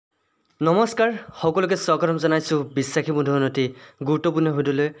নমস্কাৰ সকলোকে স্বাগতম জনাইছো বিশ্বাখী বন্ধু অনতি গুৰুত্বপূৰ্ণ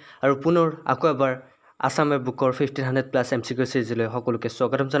ভিডিঅ'লৈ আৰু পুনৰ আকৌ এবাৰ আসামৰ বুকৰ 1500+ MCQ সিৰিজলৈ সকলোকে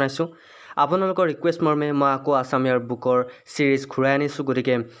স্বাগতম জনাইছো আপোনালোকৰ ৰিকুৱেষ্ট মৰ্মে মই আকৌ আসামৰ বুকৰ সিৰিজ ঘূৰাই আনিছো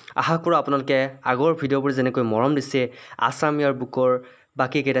গতিকে আশা কৰো আপোনালোকে আগৰ ভিডিঅ'বোৰ যেনেকৈ মৰম দিছে আসামৰ বুকৰ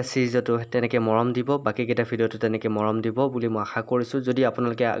বাকি কেটা সিৰিজটো তেনেকৈ মৰম দিব বাকি কেটা ভিডিঅ'টো তেনেকৈ মৰম দিব বুলি মই আশা কৰিছো যদি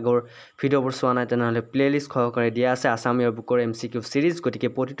আপোনালোকে আগৰ ভিডিঅ'বোৰ চোৱা নাই তেনেহলে প্লেলিষ্ট সহকাৰে দিয়া আছে আসামৰ বুকৰ MCQ সিৰিজ গতিকে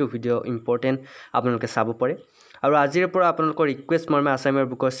প্ৰতিটো ভিডিঅ' ইম্পৰ্টেন্ট আপোনালোকে চাব পাৰে আৰু আজিৰ পৰা আপোনালোকৰ ৰিকুৱেষ্ট মৰ্মে আসামৰ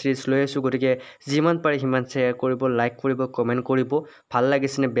বুকৰ সিৰিজ লৈ আছো গতিকে যিমান পাৰে হিমান শেয়াৰ কৰিব লাইক কৰিব কমেন্ট কৰিব ভাল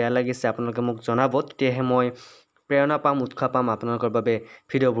লাগিছে নে বেয়া লাগিছে আপোনালোকে মোক জনাব তেতিয়াহে মই প্ৰেৰণা পাম উৎসাহ পাম আপোনালোকৰ বাবে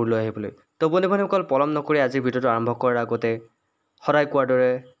ভিডিঅ'বোৰ লৈ আহিবলৈ তো বন্ধুসকল পলম নকৰি আজিৰ ভিডিঅ'টো আৰম্ভ কৰাৰ আগতে সদায় কোৱাৰ দৰে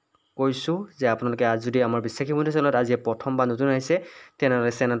কৈছো যে আপোনালোকে আজি যদি আমাৰ বিশ্বাখী বন্ধু চেনেলত আজি প্ৰথম বা নতুন আহিছে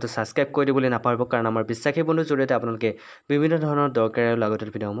তেনেহলে চেনেলটো সাবস্ক্ৰাইব কৰি দিবলৈ নাপাহৰিব কাৰণ আমাৰ বিশ্বাখী বন্ধুৰ জৰিয়তে আপোনালোকে বিভিন্ন ধৰণৰ দৰকাৰী আৰু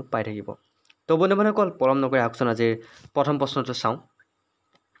লাগতিয়াল ভিডিঅ'সমূহ পাই থাকিব তো বন্ধুসকল পলম নকৰি আহকচোন আজিৰ প্ৰথম প্ৰশ্নটো চাওঁ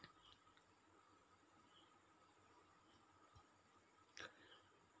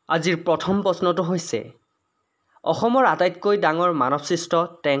আজিৰ প্ৰথম প্ৰশ্নটো হৈছে অসমৰ আটাইতকৈ ডাঙৰ মানৱসৃষ্ট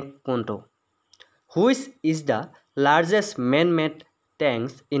টেংক কোনটো Which is the largest man-made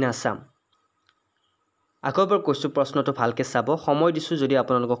tanks in Assam? Akbar কৈছো প্ৰশ্নটো ভালকে চাব সময় দিছো যদি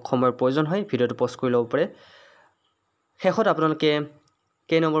আপোনালোকক সময়ৰ প্ৰয়োজন হয় ভিডিঅ'টো পজ কৰি লব পাৰে শেষত আপোনালোকে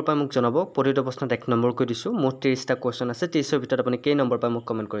কেই নম্বৰ পাই মোক জনাব প্ৰতিটো প্ৰশ্নত 1 নম্বৰ কৈ দিছো মোৰ 30টা কোৱেশ্চন আছে 30ৰ ভিতৰত আপুনি কেই নম্বৰ পাই মোক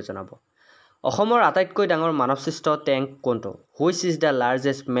কমেন্ট কৰি জনাব অসমৰ আটাইতকৈ ডাঙৰ মানৱসৃষ্ট টেংক কোনটো Which is the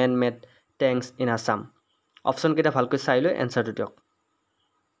largest man-made tanks in Assam? Option কেইটা ভালকৈ চাই লৈ এনসাৰটো দিয়ক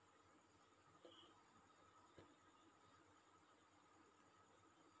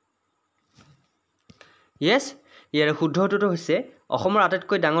Yes, ইয়াৰ শুদ্ধটো হৈছে অসমৰ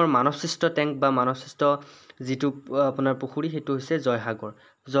আটাইতকৈ ডাঙৰ মানৱসৃষ্ট টেংক বা মানৱসৃষ্ট যেটো আপোনাৰ পুখুৰী হেতু হৈছে জয়সাগৰ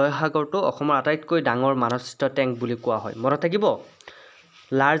জয়সাগৰটো অসমৰ আটাইতকৈ ডাঙৰ মানৱসৃষ্ট টেংক বুলি কোৱা হয় মনত থাকিব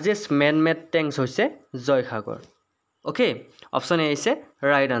লাৰ্জেষ্ট ম্যান মেড টেংকস হৈছে জয়সাগৰ ওকে অপচন এ হৈছে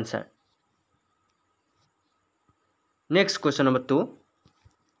right answer next question number 2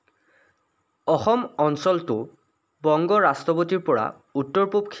 Assam অঞ্চলটো বংগ ৰাষ্ট্ৰপতিৰ পৰা উত্তৰ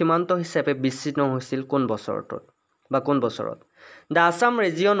পূব সীমান্ত হিচাপে বিচ্ছিন্ন হৈছিল কোন বছৰত The Assam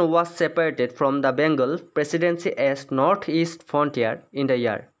region was separated from the Bengal presidency as northeast frontier in the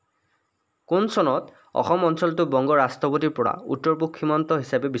year কোন চনত অসম অঞ্চলটো বংগ ৰাষ্ট্ৰপতিৰ পৰা উত্তৰ পূব সীমান্ত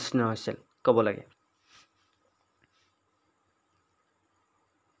হিচাপে বিচ্ছিন্ন হৈছিল কব লাগে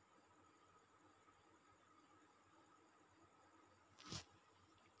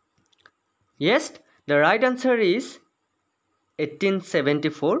Yes, the right answer is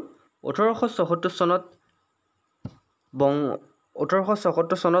 1874 1874 চনত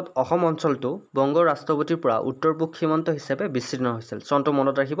 1874 চনত অসম অঞ্চলটো বংগ ৰাষ্ট্ৰপতিৰ পৰা উত্তৰ পূব সীমান্ত হিচাপে বিচ্ছিন্ন হৈছিল চনটো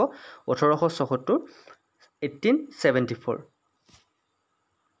মনত ৰাখিব 1874 1874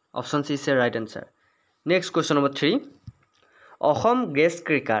 option C is right answer next question number 3 Assam gas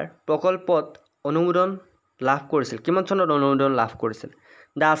cracker প্ৰকল্পত অনুমোদন লাভ কৰিছিল কিমান চনত অনুমোদন লাভ কৰিছিল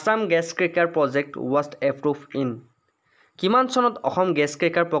The Assam gas cracker project was approved in কিমান চনত অসম গেছ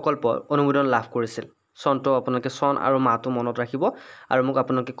ক্ৰেকাৰ প্ৰকল্প অনুমোদন লাভ কৰিছিল চনটো আপোনালোকে চন আৰু মাহটো মনত ৰাখিব আৰু মোক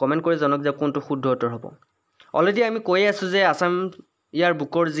আপোনালোকে কমেন্ট কৰি জনাওক যে কোনটো শুদ্ধ উত্তৰ হ'ব অলৰেডি আমি কৈ আছো যে আসাম ইয়াৰ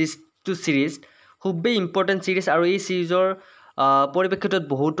বুকৰ যিটো সিৰিজ খুবেই ইম্পৰ্টেন্ট সিৰিজ আৰু এই সিৰিজৰ পৰিপ্ৰেক্ষিতত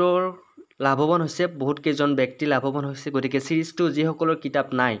বহুতৰ লাভৱান হৈছে বহুত কেজন ব্যক্তি লাভৱান হৈছে গতিকে সিৰিজটো যিসকলৰ কিতাপ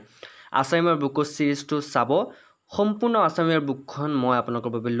নাই আসামৰ বুকৰ সিৰিজটো চাব সম্পূৰ্ণ আসামৰ বুকখন মই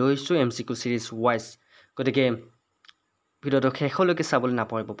আপোনালোকৰ বাবে লৈছো MCQ সিৰিজ ওয়াইজ গতিকে ভিডিঅটো শেষলৈকে চাবলৈ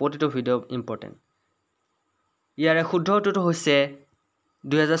নাপাহৰিব প্ৰতিটো ভিডিঅ ইম্পৰ্টেন্ট ইয়াৰে শুদ্ধ উত্তৰটো হৈছে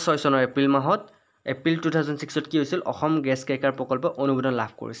 2006 চনৰ এপ্ৰিল মাহত এপ্ৰিল 2006 ত কি হৈছিল অসম গেছ ক্ৰেকাৰ প্ৰকল্প অনুমোদন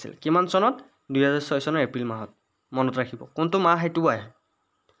লাভ কৰিছিল কিমান চনত 2006 চনৰ এপ্ৰিল মাহত মনত ৰাখিব কোনটো মাহ হেতু আহে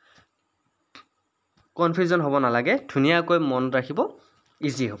কনফিউজন হ'ব নালাগে ধুনিয়াকৈ মনত ৰাখিব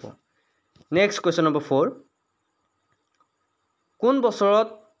ইজি হ'ব নেক্সট কোৱেশ্চন নম্বৰ 4 কোন বছৰত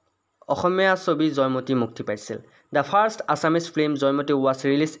অসমীয়া ছবি জয়মতী মুক্তি পাইছিল The first Assamese film Joymoti was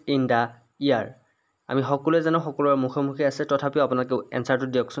released in the year আমি সকলোৱে জানো সকলোৰে মুখে আছে তথাপিও আপোনালোকে এনসাৰটো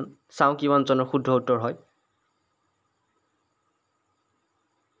দিয়কচোন চাও কিমান জনৰ শুদ্ধ উত্তৰ হয়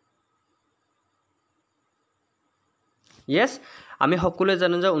Yes আমি সকলোৱে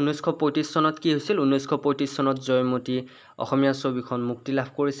জানো যে 1935 চনত কি হৈছিল 1935 চনত জয়মতী অসমীয়া ছবিখন মুক্তি লাভ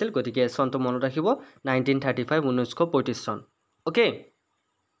কৰিছিল গতিকে চনটো মনত ৰাখিব 1935 1935 চন okay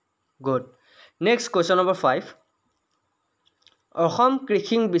good next question number 5 Assam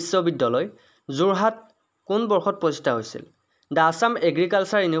কৃষি বিশ্ববিদ্যালয় যোৰহাট কোন বৰ্ষত প্ৰতিষ্ঠা হৈছিল The Assam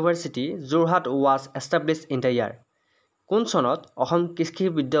Agriculture University Jorhat was established in the year কোন চনত অসম কৃষি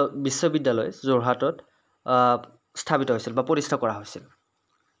বিশ্ববিদ্যালয় যোৰহাটত স্থাপিত হৈছিল বা প্ৰতিষ্ঠা কৰা হৈছিল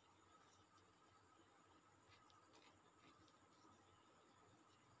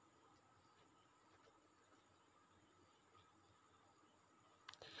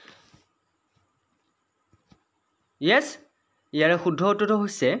Yes, ইয়াৰে শুদ্ধ উত্তৰটো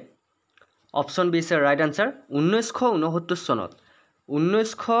হৈছে option B is right answer 1969 চনত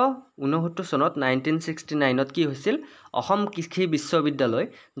 1969 চনত 1969ত কি হৈছিল অসম কৃষি বিশ্ববিদ্যালয়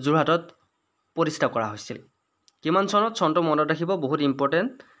যোৰহাটত প্ৰতিষ্ঠা কৰা হৈছিল কিমান চনত চনটো মনত ৰাখিব বহুত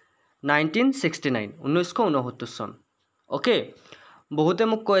ইম্পৰ্টেন্ট 1969 চন ওকে বহুতে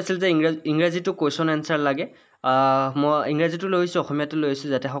মোক কৈ আছিল যে ইংৰাজীটো কোৱেশ্চন আনসাৰ লাগে মই ইংৰাজীটো লৈছো অসমীয়াটো লৈছো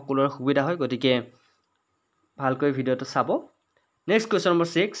যাতে সকলোৰে সুবিধা হয় গতিকে ভালকৈ ভিডিওটো চাব নেক্সট কোৱেশ্চন নম্বৰ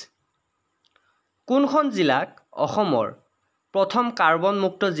 6 কোনখন জিলাক অসমৰ প্ৰথম কাৰ্বন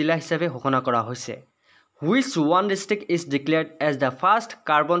মুক্ত জিলা হিচাপে ঘোষণা কৰা হৈছে which one district is declared as the first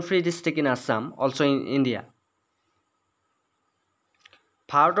carbon free district in Assam also in India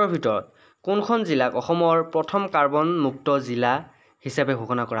ভাৰতৰ ভিতৰত কোনখন জিলাক অসমৰ প্ৰথম কাৰ্বন মুক্ত জিলা হিচাপে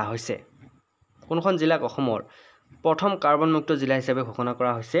ঘোষণা কৰা হৈছে কোনখন জিলাক অসমৰ প্ৰথম কাৰ্বন মুক্ত জিলা হিচাপে ঘোষণা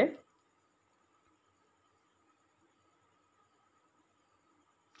কৰা হৈছে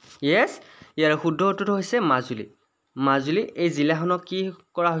Yes, ইয়াৰ শুদ্ধ উত্তৰটো হৈছে মাজুলী মাজুলী এই জিলাখনক কি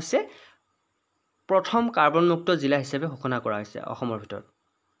কৰা হৈছে প্ৰথম কাৰ্বন মুক্ত জিলা হিচাপে ঘোষণা কৰা হৈছে অসমৰ ভিতৰত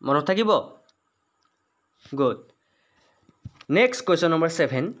মনত থাকিব গুড নেক্সট কোৱেশ্চন নম্বৰ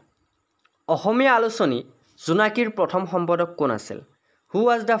 7 অসমীয়া আলোচনী জোনাকীৰ প্ৰথম সম্পাদক কোন আছিল who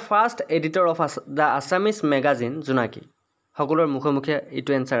was the first editor of the Assamese magazine জোনাকী সকলোৰ মুখে মুখে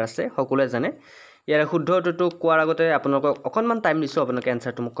এইটো এনসাৰ আছে সকলোৱে জানে ইয়াৰ শুদ্ধ উত্তৰটো কোৱাৰ আগতে আপোনালোকক অকনমান টাইম দিছো আপোনালোকে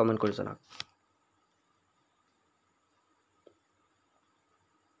এনসাৰটো মোক কমেন্ট কৰি জনাওক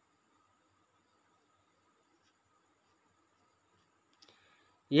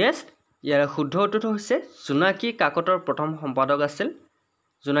Yes, ইয়াৰ শুদ্ধ উত্তৰটো হৈছে জোনাকী কাকতৰ প্ৰথম সম্পাদক আছিল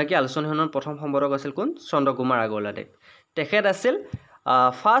জোনাকী আলোচনীখনৰ প্ৰথম সম্পাদক আছিল কোন চন্দ্ৰকুমাৰ আগৰৱালাদেৱ তেখেত আছিল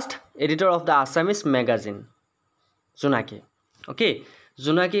first editor of the Assamese magazine Jonaki okay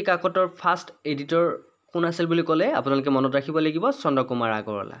জোনাকী কাকতৰ ফাৰ্ষ্ট এডিটৰ কোন আছিল বুলি ক'লে আপোনালোকে মনত ৰাখিব লাগিব Chandra Kumar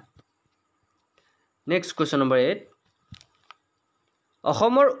Agarwala next question number 8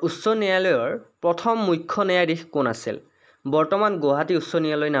 অসমৰ উচ্চ ন্যায়ালয়ৰ প্ৰথম মুখ্য ন্যায়াধীশ কোন আছিল বৰ্তমান গুৱাহাটী উচ্চ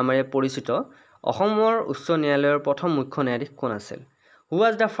ন্যায়ালয় নামেৰে পৰিচিত অসমৰ উচ্চ ন্যায়ালয়ৰ প্ৰথম মুখ্য ন্যায়াধীশ কোন আছিল who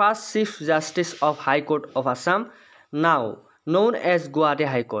was the first chief justice of high court of Assam নাও known as গুৱাহাটী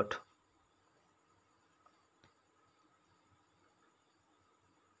হাই কোৰ্ট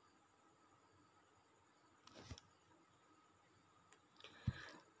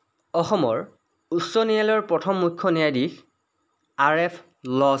অসমৰ উচ্চ ন্যায়ালয়ৰ প্ৰথম মুখ্য ন্যায়াধীশ RF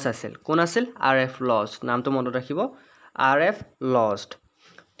লজ আছিল কোন আছিল RF লজ নামটো মনত ৰাখিব RF লজ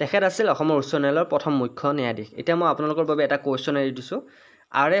তেখেত আছিল অসমৰ উচ্চ ন্যায়ালয়ৰ প্ৰথম মুখ্য ন্যায়াধীশ এতিয়া মই আপোনালোকৰ বাবে এটা কোৱেশ্চন এৰি দিছো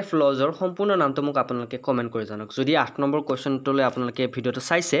RF লজৰ সম্পূৰ্ণ নামটো মোক আপোনালোকে কমেন্ট কৰি জানক যদি 8 নম্বৰ কোৱেশ্চনটোলৈ আপোনালোকে ভিডিওটো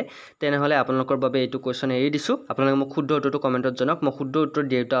চাইছে তেনেহলে আপোনালোকৰ বাবে এইটো কোৱেশ্চন এৰি দিছো আপোনালোকে মোক শুদ্ধ উত্তৰটো কমেন্টত জনাওক মই শুদ্ধ উত্তৰ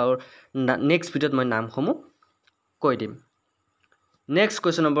দিওঁতা আৰু নেক্সট ভিডিওত মই নামসমূহ কৈ দিম নেক্সট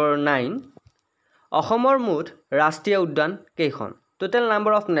কোৱেশ্চন নম্বৰ 9 অসমৰ মুঠ ৰাষ্ট্ৰীয় উদ্যান কেইখন total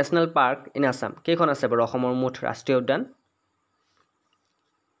number of national park in Assam কেইখন আছে বাৰু অসমৰ মুঠ ৰাষ্ট্ৰীয় উদ্যান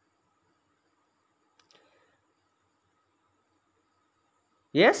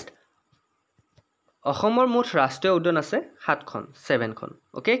Yes, অসমৰ মুঠ ৰাষ্ট্ৰীয় উদ্যান আছে 7খন 7খন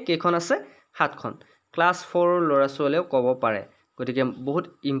ওকে কেইখন আছে 7খন ক্লাস 4 ল'ৰা ছোৱালীও ক'ব পাৰে গতিকে বহুত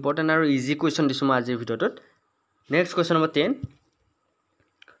ইম্পৰ্টেন্ট আৰু ইজি কোৱেশ্চন দিছো মই আজিৰ ভিডিওটোত নেক্সট কোৱেশ্চন নম্বৰ 10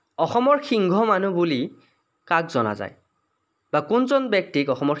 অসমৰ সিংহ মানুহ বুলি কাক জনা যায় বা কোনজন ব্যক্তিক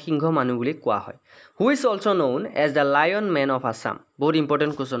অসমৰ সিংহ মানুহ বুলি কোৱা হয় who is also known as the lion man of Assam বহুত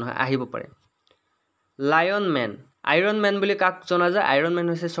ইম্পৰ্টেন্ট কোৱেশ্চন হয় আহিব পাৰে লায়ন ম্যান আইৰন ম্যান বুলি কাক জনা যায় আইৰন ম্যান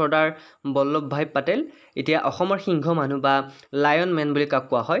হৈছে সৰ্দাৰ বল্লভভাই পটেল এতিয়া অসমৰ সিংহ মানুহ বা লায়ন ম্যান বুলি কাক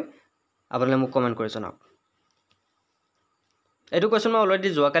কোৱা হয় আপোনালোকে মোক কমেন্ট কৰি জনাওক এটো কোৱেশ্চন মই অলৰেডি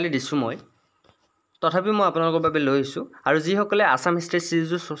যোৱাকালি দিছো মই তথাপি মই আপোনালোকৰ বাবে লৈ আহিছো আৰু যি সকলে আসাম হিষ্ট্ৰী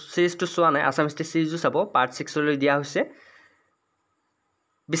সিৰিজটো চোৱা নাই আসাম হিষ্ট্ৰী সিৰিজটো চাব পাৰ্ট 6 লৈ দিয়া হৈছে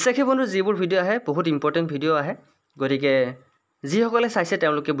Bissakhi বন্ধু যিবোৰ ভিডিও আহে বহুত ইম্পৰ্টেন্ট ভিডিও আহে গতিকে যি সকলে চাইছে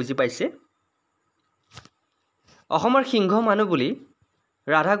তেওঁলোকে বুজি পাইছে অসমৰ সিংহ মানুহ বুলি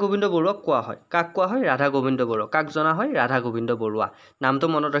ৰাধা গোবিন্দ বৰুৱাক কোৱা হয় কাক কোৱা হয় ৰাধা গোবিন্দ বৰুৱা কাক জনা হয় ৰাধা গোবিন্দ বৰুৱা নামটো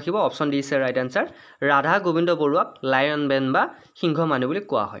মনত ৰাখিব option D is right answer Radha Gobinda বৰুৱাক লায়ন ম্যান বা সিংহ মানুহ বুলি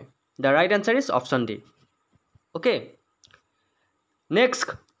কোৱা হয় the right answer is option D okay next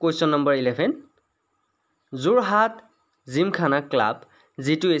question number 11 Jorhat gymkhana club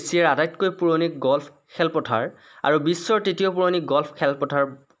যিটো এছিয়াৰ আটাইতকৈ পুৰণি গল্ফ খেলপথাৰ আৰু বিশ্বৰ তৃতীয় পুৰণি গল্ফ খেলপথাৰ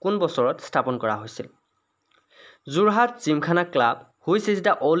কোন বছৰত স্থাপন কৰা হৈছিল Jorhat gymkhana club which is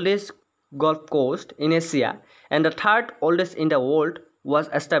the oldest golf course in Asia and the third oldest in the world was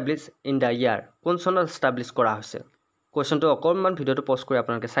established in the year কোন চনত establish কৰা হৈছিল কোৱেশ্চনটো অকনমান ভিডিওটো পজ কৰি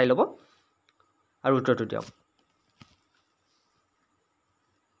আপোনালোকে চাই ল'ব আৰু উত্তৰটো দিয়ক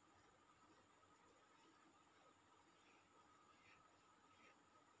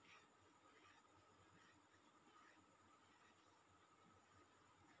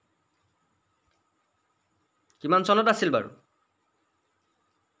কিমান চনত আছিল বাৰু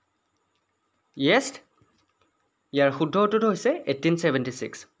yes ইয়াৰ শুদ্ধ উত্তৰটো হৈছে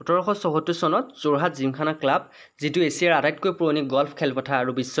 1876 1874 চনত যোৰহাট জিমখানা ক্লাব যিটো এছিয়াৰ আটাইতকৈ পুৰণি গল্ফ খেলপথাৰ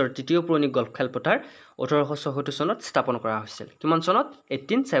আৰু বিশ্বৰ তৃতীয় পুৰণি গল্ফ খেলপথাৰ 1874 চনত স্থাপন কৰা হৈছিল কিমান চনত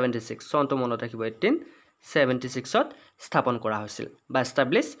 1876 চনটো মনত ৰাখিব 1876 ত স্থাপন কৰা হৈছিল বা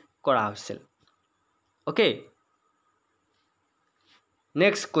এস্টাবলিশ কৰা হৈছিল ওকে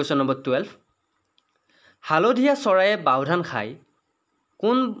নেক্সট কোৱেশ্চন নম্বৰ 12 হালধীয়া চৰায়ে বাওধান খাই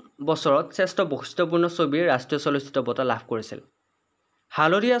কোন বছৰত শ্ৰেষ্ঠ বৈশিষ্ট্যপূৰ্ণ ছবিৰ ৰাষ্ট্ৰীয় চলচ্চিত্ৰ বঁটা লাভ কৰিছিল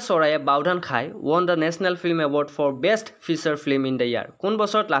হালধীয়া চৰায়ে বাওধান খাই won the national film award for best feature film in the year কোন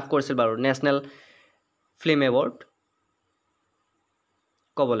বছৰত লাভ কৰিছিল বাৰু নেশ্যনেল ফিল্ম এৱাৰ্ড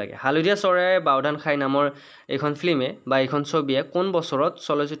ক'ব লাগে হালধীয়া চৰায়ে বাওধান খাই নামৰ এখন ফিল্মে বা এখন ছবিয়ে কোন বছৰত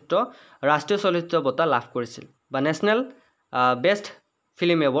ৰাষ্ট্ৰীয় চলচ্চিত্ৰ বঁটা লাভ কৰিছিল বা নেশ্যনেল বেষ্ট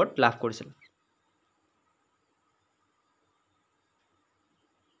ফিল্ম এৱাৰ্ড লাভ কৰিছিল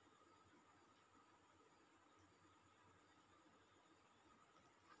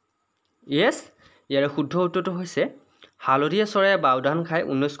yes ইয়াৰ শুদ্ধ উত্তৰটো হৈছে হালধীয়া চৰায়ে বাওধান খাই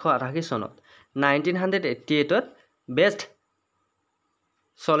 1988 চনত 1988 ত বেষ্ট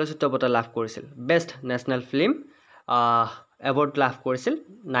চলচ্চিত্ৰ বঁটা লাভ কৰিছিল বেষ্ট নেশ্যনেল ফিল্ম এৱাৰ্ড লাভ কৰিছিল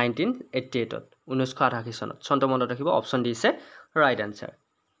 1988 ত 1988 চনত চনটো মনত ৰাখিব অপচন ডি আছে right answer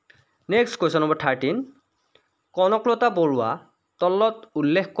next question number 13 Kanaklata Barua তলত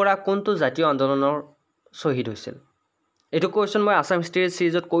উল্লেখ কৰা কোনটো জাতীয় আন্দোলনৰ শ্বহীদ হৈছিল এইটো কোৱেশ্চন মই আসাম হিষ্ট্ৰী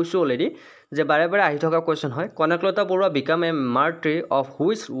সিৰিজত কৈছো অলৰেডি যে বাৰে বাৰে আহি থকা কোৱেশ্চন হয় Kanaklata Barua become a মাৰ্টিৰ of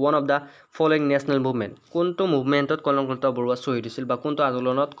which one of the following national movement কোনটো মুভমেণ্টত কনকলতা বৰুৱা শ্বহীদ হৈছিল বা কোনটো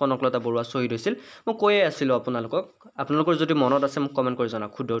আন্দোলনত কনকলতা বৰুৱা শ্বহীদ হৈছিল মই কৈয়ে আছিলো আপোনালোকৰ যদি মনত আছে মোক কমেন্ট কৰি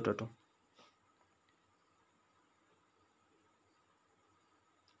জনাওক শুদ্ধ উত্তৰটো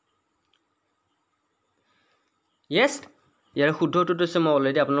yes ইয়াৰ শুদ্ধ উত্তৰটো হৈছে মই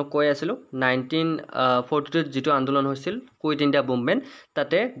অলৰেডি আপোনালোক কৈ আছিলো 1942 যেটো আন্দোলন হৈছিল কুইট ইণ্ডিয়া মুভমেণ্ট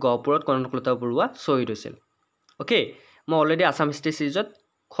তাতে গহপুৰত কনকলতা বৰুৱা শ্বহীদ হৈছিল ওকে মই অলৰেডি আসাম হিষ্ট্ৰী সিৰিজত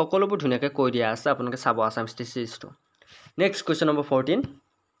সকলোবোৰ ধুনিয়াকৈ কৈ দিয়া আছে আপোনালোকে চাব Assam history সিৰিজটো next question number 14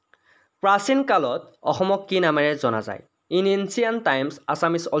 প্ৰাচীন কালত অসমক কি নামেৰে জনা যায় in ancient times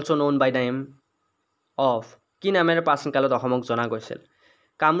Assam is also known by the name of কি নামেৰে প্ৰাচীন কালত অসমক জনা গৈছিল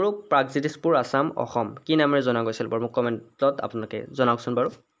কামৰূপ প্ৰাগজ্যোতিষপুৰ আসাম অসম কি নামেৰে জনা গৈছিল বাৰু মোক কমেন্টত আপোনালোকে জনাওকচোন বাৰু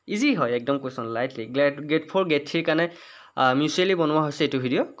ইজি হয় একদম কোৱেশ্চন লাইটলি গেট 4 গেট 3 কাৰণে মিউচুৱেলি বনোৱা হৈছে এইটো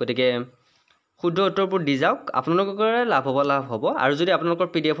ভিডিও গতিকে শুদ্ধ উত্তৰবোৰ দি যাওক আপোনালোকৰ লাভ হ'ব আৰু যদি আপোনালোকৰ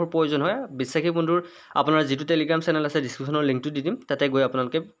পিডিএফৰ প্ৰয়োজন হয় বিশ্বাখী বন্ধুৰ আপোনাৰ যেটো টেলিগ্ৰাম চেনেল আছে ডেসক্ৰিপচনৰ লিংকটো দি দিম তাতে গৈ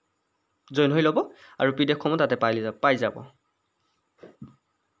আপোনালোকে জয়েন হৈ ল'ব আৰু পিডিএফ সমূহ তাতে পাই যাব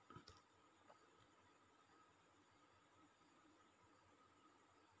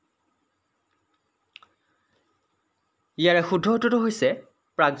ইয়াৰ শুদ্ধ উত্তৰটো হৈছে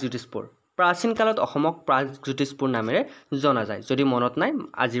প্ৰাগজ্যোতিষপুৰ প্ৰাচীন কালত অসমক প্ৰাগজ্যোতিষপুৰ নামেৰে জনা যায় যদি মনত নাই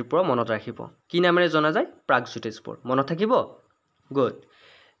আজিৰ পৰা মনত ৰাখিব কি নামেৰে জনা যায় প্ৰাগজ্যোতিষপুৰ মনত থাকিব গুড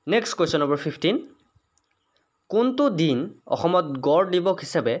নেক্সট কোৱেশ্চন নম্বৰ 15 কোনটো দিন অসমত গড় দিৱস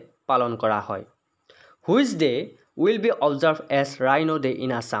হিচাপে পালন কৰা হয় which day will be observe as rhino day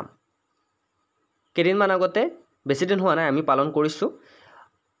in Assam কেদিনমান আগতে বেছি দিন হোৱা নাই আমি পালন কৰিছো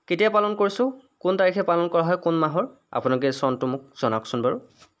কেতিয়া পালন কৰিছো কোন তাৰিখে পালন কৰা হয় কোন মাহৰ আপোনালোকে চনটো মোক জনাওকচোন বাৰু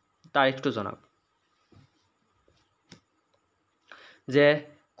তাৰিখটো জনাওক যে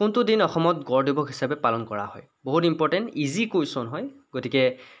কোনটো দিন অসমত গড় দিৱস হিচাপে পালন কৰা হয় বহুত ইম্পৰ্টেন্ট ইজি কোৱেশ্চন হয় গতিকে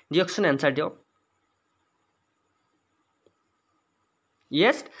দিয়কচোন এনসাৰ দিয়ক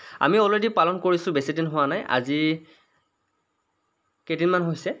yes আমি অলৰেডি পালন কৰিছো বেছি দিন হোৱা নাই আজি কেদিনমান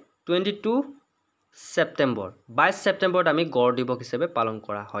হৈছে 22 সেপ্টেম্বৰ 22 সেপ্টেম্বৰত আমি গড় দিৱস হিচাপে পালন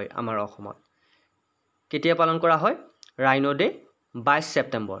কৰা হয় আমাৰ অসমত কেতিয়া পালন কৰা হয় rhino day 22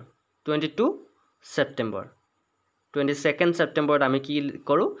 September 22 September 22nd সেপ্টেম্বৰত আমি কি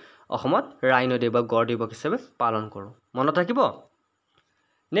কৰো অসমত ৰাইনো ডে বা গড় দিৱস হিচাপে পালন কৰো মনত ৰাখিব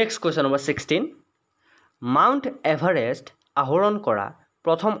next question number 16 mount Everest আহৰণ কৰা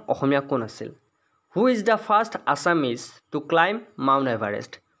প্ৰথম অসমীয়া কোন আছিল Who is the first Assamese to climb Mount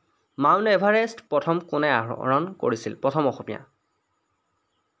Everest? Mount Everest প্ৰথম কোনে আৰোহণ কৰিছিল প্ৰথম অসমীয়া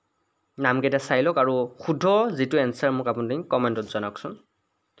নামকেইটা চাই লওক আৰু শুদ্ধ যেটো এনসাৰ মোক আপুনি কমেন্টত জনাওকচোন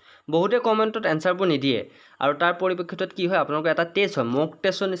বহুতে কমেন্টত এনসাৰবোৰ নিদিয়ে আৰু তাৰ পৰিপ্ৰেক্ষিতত কি হয় আপোনালোকৰ এটা টেষ্ট হয় মক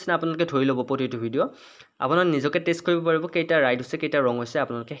টেষ্টৰ নিচিনা আপোনালোকে ধৰি ল'ব প্ৰতিটো ভিডিও আপোনালোকে নিজকে টেষ্ট কৰিব পাৰিব কেইটা ৰাইট হৈছে কেইটা ৰং হৈছে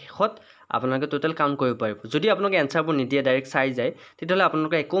আপোনালোকে শেষত আপোনালোকে টোটাল কাউন্ট কৰিব পাৰিব যদি আপোনালোকে এনসাৰবোৰ নিদিয়ে ডাইৰেক্ট চাই যায় তেতিয়াহ'লে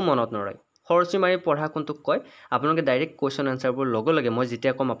আপোনালোকে একো মনত নৰয় খৰচি মাৰি পঢ়া কোনটোক কয় আপোনালোকে ডাইৰেক্ট কোৱেশ্চন আনসাৰবোৰ লগে লগে মই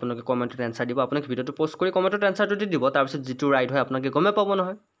যেতিয়া কম আপোনালোকে কমেন্টত এনসাৰ দিব আপোনালোকে ভিডিওটো পোষ্ট কৰি কমেন্টত এনসাৰটো দি দিব তাৰ পিছত যেটো ৰাইট হয় আপোনালোকে গমে পাব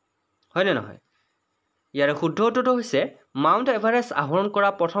নহয় হয় নে নহয় ইয়াৰ শুদ্ধ উত্তৰটো হৈছে মাউণ্ট এভাৰেষ্ট আৰোহণ কৰা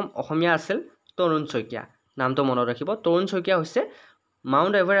প্ৰথম অসমীয়া আছিল তৰুণ শইকীয়া নামটো মনত ৰাখিব তৰুণ শইকীয়া হৈছে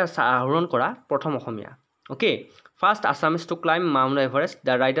মাউণ্ট এভাৰেষ্ট আৰোহণ কৰা প্ৰথম অসমীয়া okay first Assamese to climb mount Everest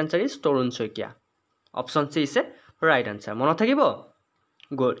the right answer is Tarun Saikia option C is right answer মনত থাকিব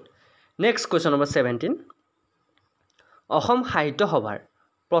good next question number 17 Assam সাহিত্য সভাৰ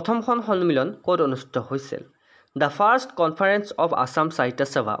প্ৰথমখন সন্মিলন ক'ত অনুষ্ঠিত হৈছিল the first conference of Assam সাহিত্য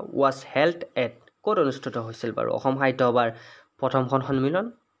সভা was held at ক'ত অনুষ্ঠিত হৈছিল বাৰু অসম সাহিত্য সভাৰ প্ৰথমখন সন্মিলন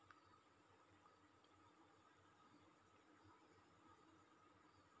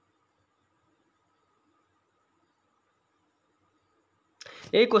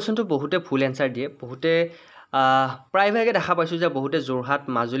এই কোৱেশ্চনটো বহুতে ভুল এনসাৰ দিয়ে বহুতে প্ৰায়ভাগে দেখা পাইছো যে বহুতে জোৰহাট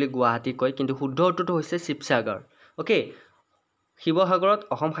মাজুলী গুৱাহাটী কয় কিন্তু শুদ্ধ উত্তৰটো হৈছে শিৱসাগৰ ওকে শিৱসাগৰত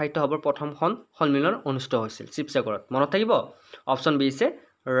অসম সাহিত্য সভাৰ প্ৰথমখন সন্মিলন অনুষ্ঠিত হৈছিল শিৱসাগৰত মনত থাকিব option B is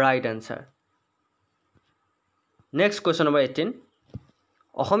right answer next question number 18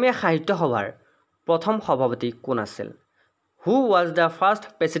 অসমীয়া সাহিত্য সভাৰ প্ৰথম সভাপতি কোন আছিল হু was the first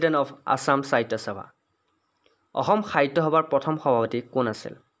president of Assam সাহিত্য সভা অসম সাহিত্য সভাৰ প্ৰথম সভাপতি কোন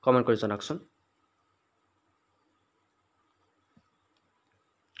আছিল কমেন্ট কৰি জনাওকচোন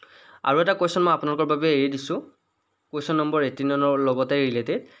আৰু এটা কোৱেশ্চন মই আপোনালোকৰ বাবে এৰি দিছো কোৱেশ্চন নম্বৰ 18 ৰ লগতে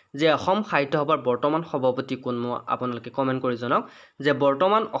ৰিলেটেড যে অসম সাহিত্য সভাৰ বৰ্তমান সভাপতি কোন মই আপোনালোকে কমেন্ট কৰি জনাওক যে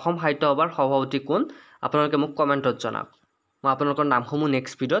বৰ্তমান অসম সাহিত্য সভাৰ সভাপতি কোন আপোনালোকে মোক কমেন্টত জনাওক মই আপোনালোকৰ নামসমূহ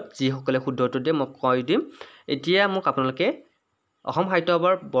নেক্সট ভিডিওত যি সকলে শুদ্ধ উত্তৰ দিয়ে মই কৈ দিম এতিয়া মোক আপোনালোকে অসম সাহিত্য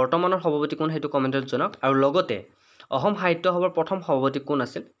সভাৰ বৰ্তমানৰ সভাপতি কোন হেতু কমেন্টত জনাওক আৰু লগতে অসম সাহিত্য সভাৰ প্ৰথম সভাপতি কোন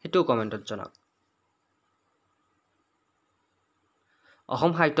আছিল হেতু কমেন্টত জনাওক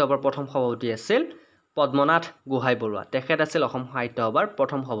অসম সাহিত্য সভাৰ প্ৰথম সভাপতি আছিল পদ্মনাথ গোহাই বৰুৱা তেখেত আছিল অসম সাহিত্য সভাৰ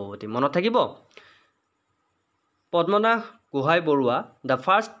প্ৰথম সভাপতি মনত থাকিব Padmanath Gohain Barua the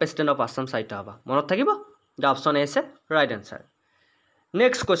first president of Assam সাহিত্য সভা মনত থাকিব the option A is right answer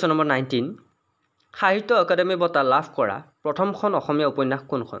next question number 19 সাহিত্য একাডেমি বঁটা লাভ কৰা প্ৰথমখন অসমীয়া উপন্যাস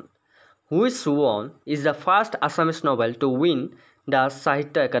কোনখন which one is the first Assamese novel to win the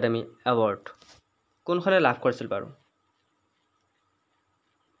সাহিত্য একাডেমি award কোনখনে লাভ কৰিছিল বাৰু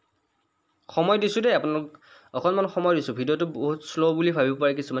সময় দিছো দে আপোনালোক অকনমান সময় দিছো ভিডিওটো বহুত স্লো বুলি ভাবিব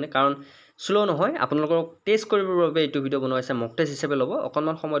পাৰে কিছু মানে কাৰণ স্লো নহয় আপোনালোকৰ টেষ্ট কৰিবৰ বাবে এইটো ভিডিও বনোৱাইছে মক টেষ্ট হিচাপে ল'ব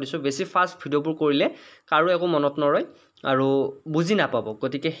অকনমান সময় দিছো বেছি ফাষ্ট ভিডিওবোৰ কৰিলে কাৰো একো মনত নৰয় আৰু বুজি নাপাব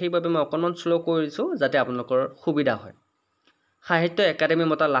গতিকে সেইবাবে মই অকনমান স্লো কৰিছো যাতে আপোনালোকৰ সুবিধা হয় সাহিত্য একাডেমি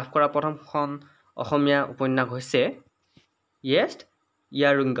বঁটা লাভ কৰা প্ৰথমখন অসমীয়া উপন্যাস হৈছে ইয়েছ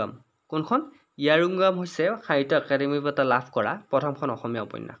ইয়াৰুঙ্গাম কোনখন ইয়াৰুঙ্গাম হৈছে সাহিত্য একাডেমি বঁটা লাভ কৰা প্ৰথমখন অসমীয়া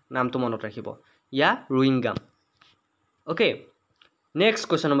উপন্যাস নামটো মনত ৰাখিব ইয়াৰুঙ্গাম ওকে নেক্সট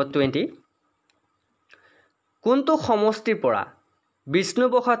কোৱেশ্চন নম্বৰ 20 কোনটো সমষ্টিৰ পৰা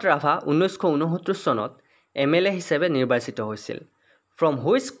বিষ্ণুপ্ৰসাদ ৰাভা 1969 চনত এমএলএ হিচাপে নিৰ্বাচিত হৈছিল from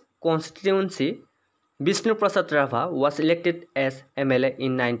which constituency Bishnuprasad Rabha was elected as MLA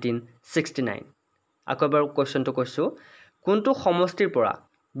in 1969 আকবাৰ কোৱেশ্চনটো কৈছো কোনটো সমষ্টিৰ পৰা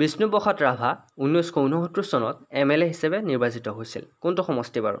বিষ্ণুপ্ৰসাদ ৰাভা 1969 চনত এমএলএ হিচাপে নিৰ্বাচিত হৈছিল কোনটো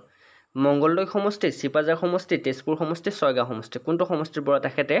সমষ্টি বাৰু মংগলদৈ সমষ্টি সিপাজাৰ সমষ্টি তেজপুৰ সমষ্টি ছয়গাঁও সমষ্টি কোনটো সমষ্টিৰ পৰা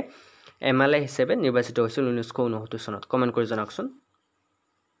তেখেতে এমএলএ হিচাপে নিৰ্বাচিত হৈছিল 1969 চনত কমেন্ট কৰি জনাওকচোন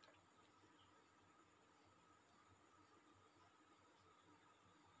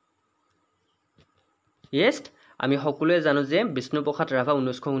ইয়েছ আমি সকলোৱে জানো যে বিষ্ণুপ্ৰসাদ ৰাভা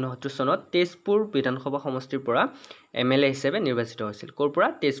 1969 চনত তেজপুৰ বিধানসভা সমষ্টিৰ পৰা এমএলএ হিচাপে নিৰ্বাচিত হৈছিল ক'ৰ পৰা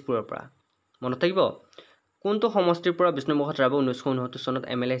তেজপুৰৰ পৰা মনত থাকিব কোনটো সমষ্টিৰ পৰা বিষ্ণুপ্ৰসাদ ৰাভা 1969 চনত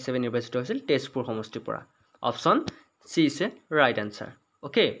এমএলএ হিচাপে নিৰ্বাচিত হৈছিল তেজপুৰ সমষ্টিৰ পৰা option C is right answer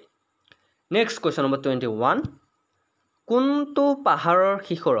okay next question number 21 কোনটো পাহাৰৰ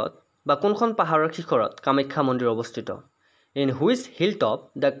শিখৰত বা কোনখন পাহাৰৰ শিখৰত কামাখ্যা মন্দিৰ অৱস্থিত in which hilltop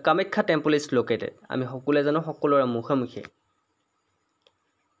the Kamakhya temple is located আমি সকলোৱে জানো সকলোৰে মুখে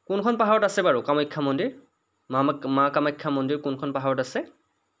কোনখন পাহাৰত আছে বাৰু কামাখ্যা মন্দিৰ মা কামাখ্যা মন্দিৰ কোনখন পাহাৰত আছে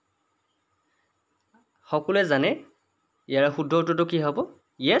সকলোৱে জানে ইয়াৰ শুদ্ধ উত্তৰটো কি হ'ব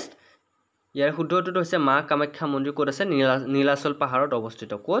yes ইয়াৰ শুদ্ধ উত্তৰটো হৈছে মা কামাখ্যা মন্দিৰ ক'ত আছে নীলাচল পাহাৰত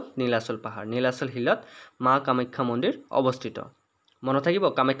অৱস্থিত ক'ত নীলাচল পাহাৰ নীলাচল হিলত মা কামাখ্যা মন্দিৰ অৱস্থিত মনত থাকিব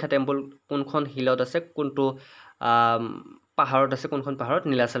কামাখ্যা টেম্পল কোনখন হিলত আছে কোনটো পাহাৰত আছে কোনখন পাহাৰত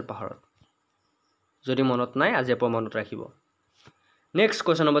নীলাচল পাহাৰত যদি মনত নাই আজিৰ পৰা মনত ৰাখিব নেক্সট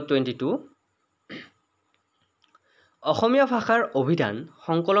কোৱেশ্চন নম্বৰ 22 অসমীয়া ভাষাৰ অভিধান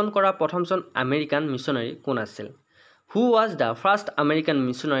সংকলন কৰা প্ৰথমজন আমেৰিকান মিছনাৰী কোন আছিল Who was the first American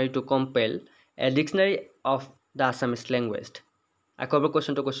missionary to compile a dictionary of the Assamese language? Akbar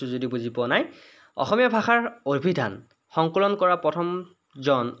কোৱেশ্চনটো কৈছো যদি বুজি পোৱা নাই অসমীয়া ভাষাৰ অভিধান সংকলন কৰা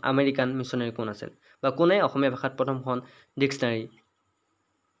প্ৰথমজন আমেৰিকান মিছনাৰী কোন আছিল বা কোনে অসমীয়া ভাষাত প্ৰথমখন ডিক্সনাৰী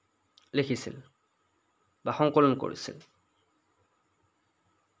লিখিছিল বা সংকলন কৰিছিল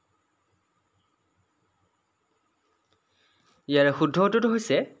ইয়াৰ শুদ্ধ উত্তৰটো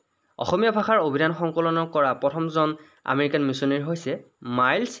হৈছে অসমীয়া ভাষাৰ অভিধান সংকলন কৰা প্ৰথমজন আমেৰিকান মিছনাৰী হৈছে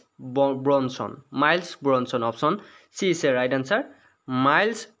miles Bronson option C is a right answer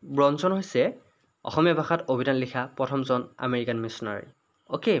miles Bronson হৈছে অসমীয়া ভাষাত অভিধান লিখা প্ৰথমজন American missionary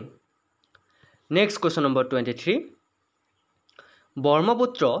okay next question number 23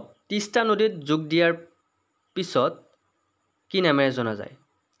 Brahmaputra Teesta নদীত যোগ দিয়াৰ পিছত কি নামেৰে জনা যায়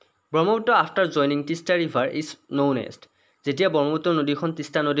Brahmaputra after joining Teesta river is noun as যেতিয়া ব্ৰহ্মপুত্ৰ নদীখন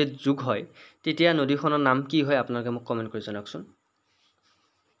তিষ্টা নদীত যোগ হয় তেতিয়া নদীখনৰ নাম কি হয় আপোনালোকে মোক কমেন্ট কৰি জনাওকচোন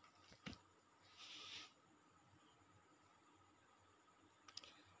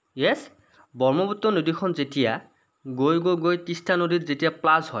yes ব্ৰহ্মপুত্ৰ নদীখন যেতিয়া গৈ তিষ্টা নদীত যেতিয়া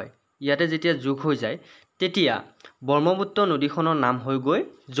প্লাস হয় ইয়াতে যেতিয়া যোগ হৈ যায় তেতিয়া ব্ৰহ্মপুত্ৰ নদীখনৰ নাম হৈ গৈ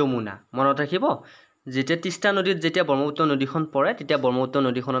যমুনা মনত ৰাখিব যেতিয়া তিষ্টা নদীত যেতিয়া ব্ৰহ্মপুত্ৰ নদীখন পৰে তেতিয়া ব্ৰহ্মপুত্ৰ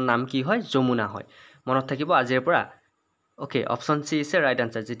নদীখনৰ নাম কি হয় যমুনা হয় মনত থাকিব আজিৰ পৰা Okay, option C is a right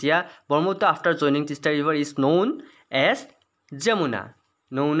answer. Jetia Brahmaputra after joining Tista River is known as Jamuna.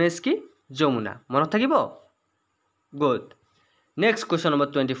 Known as ki Jamuna. Monot thakibo? Good. Next question number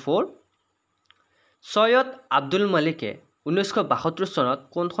 24. Sayyid Abdul Malike 1972 চনত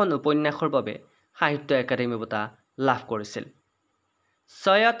কোনখন উপন্যাসৰ বাবে সাহিত্য একাডেমী বঁটা লাভ কৰিছিল?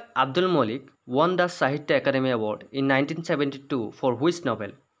 Sayyid Abdul Malik won the Sahitya Academy Award in 1972 for which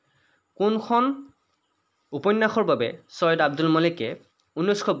novel? কোনখন উপন্যাসৰ বাবে সৈয়দ আব্দুল মালিকে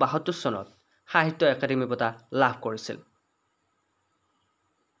 1972 চনত সাহিত্য একাডেমী বঁটা লাভ কৰিছিল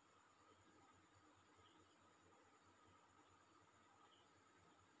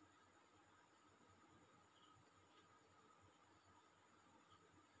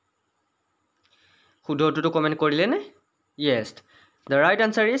শুদ্ধ উত্তৰটো কমেন্ট কৰিলে নে yes the right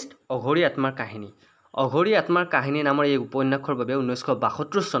answer is অঘৰী আত্মাৰ কাহিনী অঘৰী আত্মাৰ কাহিনী নামৰ এই উপন্যাসৰ বাবে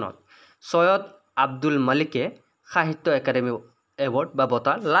 1972 চনত সৈয়দ আব্দুল মালিকে সাহিত্য একাডেমী এৱাৰ্ড বা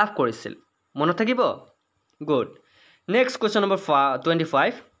বঁটা লাভ কৰিছিল মনত থাকিব good next question number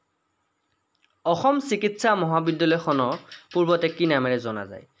 25 Assam চিকিৎসা মহাবিদ্যালয়খনৰ পূৰ্বতে কি নামেৰে জনা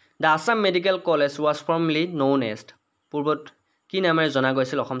যায় the Assam medical college was ফৰ্মলি noun as পূৰ্বত কি নামেৰে জনা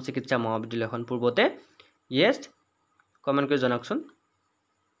গৈছিল অসম চিকিৎসা মহাবিদ্যালয়খন পূৰ্বতে yes কমেন্ট কৰি জনাওকচোন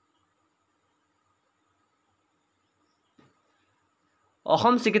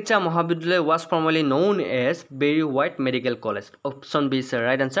Ahom Chikitsa Mahavidyalaya was formerly known as Berry White Medical College. Option B is the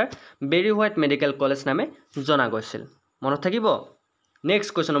right answer. Berry White Medical College name jona goisil. Monot thakibo.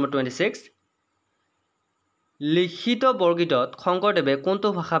 Next question number 26. Likhito Borgitot Shonkordewe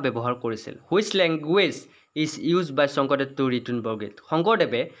konto bhasha byabohar korisil? Which language is used by Shonkordev to written Borgit?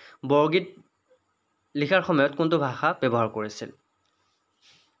 Shonkordewe Borgit likhar somoyot konto bhasha byabohar korisil?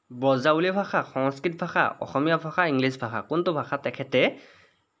 Brajavali ভাষা সংস্কৃত ভাষা অসমীয়া ভাষা English ভাষা কোনটো ভাষা তেখেতে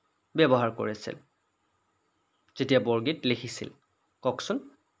ব্যৱহাৰ কৰিছিল যেতিয়া বৰগীত লিখিছিল কওকচোন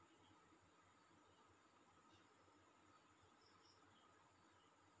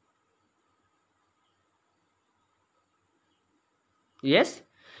yes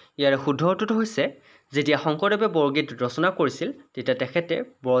ইয়াৰ শুদ্ধ উত্তৰটো হৈছে যেতিয়া শংকৰদেৱে বৰগীত ৰচনা কৰিছিল তেতিয়া তেখেতে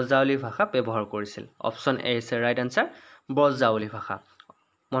ব্ৰজাৱলী ভাষা ব্যৱহাৰ কৰিছিল option A is right answer Brajavali ভাষা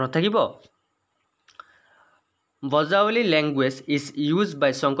মনত থাকিব Brajavali language is used by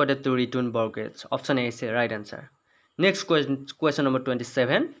Shonkordev to written Borgits. Option A is the right answer. Next question number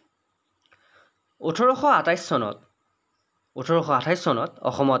 27. 1828 চনত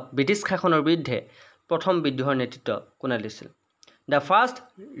অসমত ব্ৰিটিছ শাসনৰ বিৰুদ্ধে প্ৰথম বিদ্ৰোহৰ নেতৃত্ব কোনে লৈছিল? The first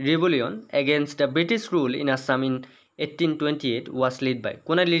rebellion against the British rule in Assam in 1828 was led by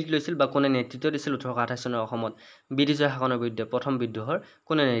কোনে লিড লৈছিল বা কোনে নেতৃত্ব দিছিল 1828 চনৰ অসমত ব্ৰিটিছৰ শাসনৰ বিৰুদ্ধে প্ৰথম বিদ্ৰোহৰ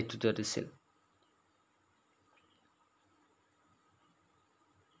কোনে নেতৃত্ব দিছিল?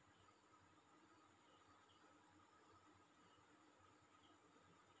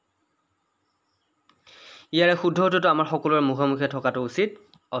 ইয়াৰে শুদ্ধ উত্তৰটো আমাৰ সকলোৰে মুখে মুখে থকাটো উচিত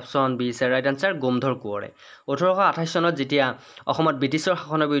option B is right answer Gomdhar কোঁৱৰে 1828 চনত যেতিয়া অসমত ব্ৰিটিছৰ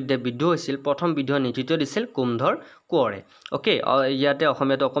শাসনৰ বিৰুদ্ধে বিদ্ৰোহ হৈছিল প্ৰথম বিদ্ৰোহৰ নেতৃত্ব দিছিল গোমধৰ কোঁৱৰে ওকে ইয়াতে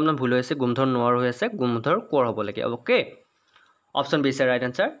অসমীয়াটো অকণমান ভুল হৈছে গোমধৰ নোৱাৰ হৈ আছে গোমধৰ কোঁৱৰ হ'ব লাগে okay option B is right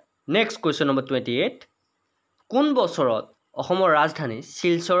answer next question number 28 কোন বছৰত অসমৰ ৰাজধানী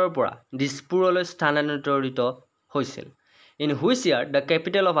শিলচৰৰ পৰা দিছপুৰলৈ স্থানান্তৰিত হৈছিল In which year the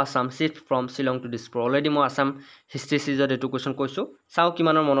capital of Assam shift from Shillong to Dispur? Already মই Assam history series এটো question কৈছো চাও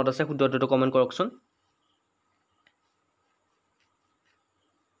কিমানৰ মনত আছে শুদ্ধটো কমেন্ট কৰকচোন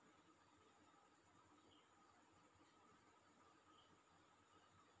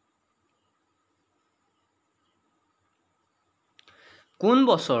কোন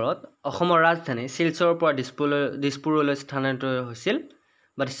বছৰত অসমৰ ৰাজধানী শিলচৰৰ পৰা দিছপুৰলৈ স্থানান্তৰিত হৈছিল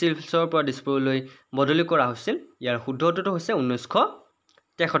বা শিলচৰৰ পৰা দিছপুৰলৈ বদলি কৰা হৈছিল ইয়াৰ শুদ্ধটো হৈছে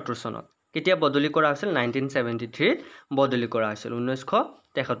 1973 চনত কেতিয়া বদলি কৰা হৈছিল 1973 বদলি কৰা হৈছিল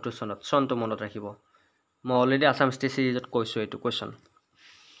 1973 চনত চনটো মনত ৰাখিব মই অলৰেডি আসাম হিষ্ট্ৰী সিৰিজত কৈছো এটো কোৱেশ্চন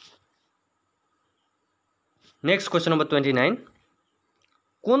নেক্সট কোৱেশ্চন নম্বৰ 29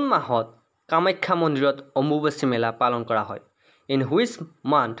 কোন মাহত কামাখ্যা মন্দিৰত অম্বুবাচী মেলা পালন কৰা হয় In which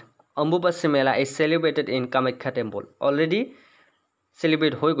month Ambubachi Mela is celebrated in Kamakya Temple? Already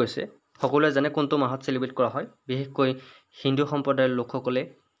celebrate হৈ গৈছে সকলোৱে জানে কোনটো মাহত সেলিব্ৰেট কৰা হয় বিশেষকৈ হিন্দু সম্প্ৰদায়ৰ লোকসকলে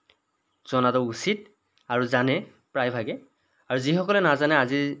জনাটো উচিত আৰু জানে প্ৰায়ভাগে আৰু যিসকলে নাজানে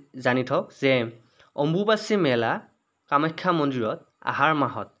আজি জানি থওক যে অম্বুবাচী মেলা কামাখ্যা মন্দিৰত আহাৰ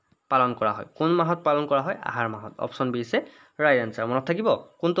মাহত পালন কৰা হয় কোন মাহত পালন কৰা হয় আহাৰ মাহত option B is right answer মনত থাকিব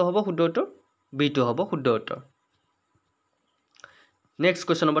কোনটো হ'ব শুদ্ধ উত্তৰ বি টো হ'ব শুদ্ধ উত্তৰ Next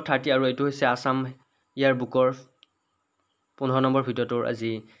question number 30 আৰু এটো হৈছে আসাম ইয়াৰ বুকৰ 15 নম্বৰ ভিডিওটোৰ আজি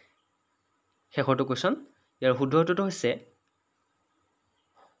শেষৰটো কোৱেশ্চন ইয়াৰ শুদ্ধটো হৈছে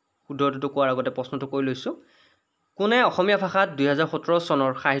শুদ্ধটো কোৱাৰ আগতে প্ৰশ্নটো কৈ লৈছো কোনে অসমীয়া ভাষাত 2017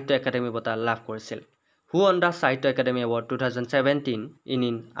 চনৰ সাহিত্য একাডেমী বঁটা লাভ কৰিছিল Who won the Sahitya Academy Award 2017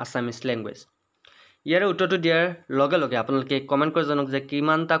 in Assamese language ইয়াৰ উত্তৰটো দিয়াৰ লগে লগে আপোনালোকে কমেন্ট কৰি জনাওক যে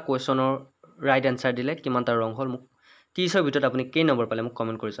কিমানটা কোৱেশ্চনৰ ৰাইট আনসাৰ দিলে কিমানটা ৰং হ'ল মোক 30ৰ ভিতৰত আপুনি কেই নম্বৰ পালে মোক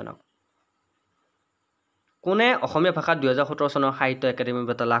কমেন্ট কৰি জনাওক কোনে অসমীয়া ভাষাত 2017 চনৰ সাহিত্য একাডেমী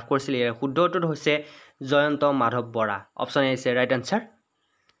বঁটা লাভ কৰিছিল ইয়াৰ শুদ্ধ উত্তৰটো হৈছে Jayanta Madhav Bora option A is right answer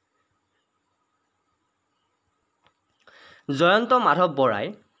Jayanta Madhav বৰাই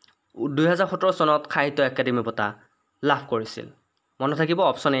 2017 চনত সাহিত্য একাডেমী বঁটা লাভ কৰিছিল মনত থাকিব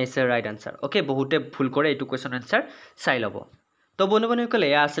option A is right answer okay বহুতে ভুল কৰে এটো কোৱেশ্চন আনসাৰ চাই লব তো বন্ধুসকল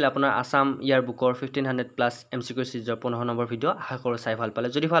এয়া আছিল আপোনাৰ আসাম ইয়াৰ বুকৰ 1500 প্লাস MCQ সিৰিজৰ 15 নম্বৰ ভিডিও আশা কৰো চাই ভাল পালে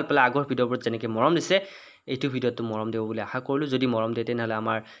যদি ভাল পালে আগৰ ভিডিওবোৰ যেনেকৈ মৰম দিছে এইটো ভিডিওটো মৰম দিব বুলি আশা কৰিলো যদি মৰম দিয়ে তেনহলে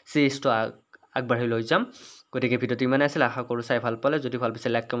আমাৰ সিৰিজটো আগবাঢ়ি লৈ যাম গতিকে ভিডিওটো ইমানে আছিল আশা কৰো চাই ভাল পালে যদি ভাল পাইছে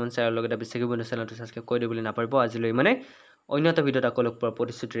লাইক কমেন্ট শ্বেয়াৰ লগতে বিশ্বাখী বন্ধু চেনেলটো সাবস্ক্ৰাইব কৰি দিবলৈ নাপাৰিব আজিলৈ ইমানে অন্যটা ভিডিওত আকৌ লগ পোৱাৰ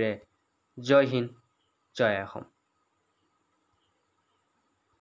প্ৰতিশ্ৰুতিৰে জয় হিন্দ জয় অসম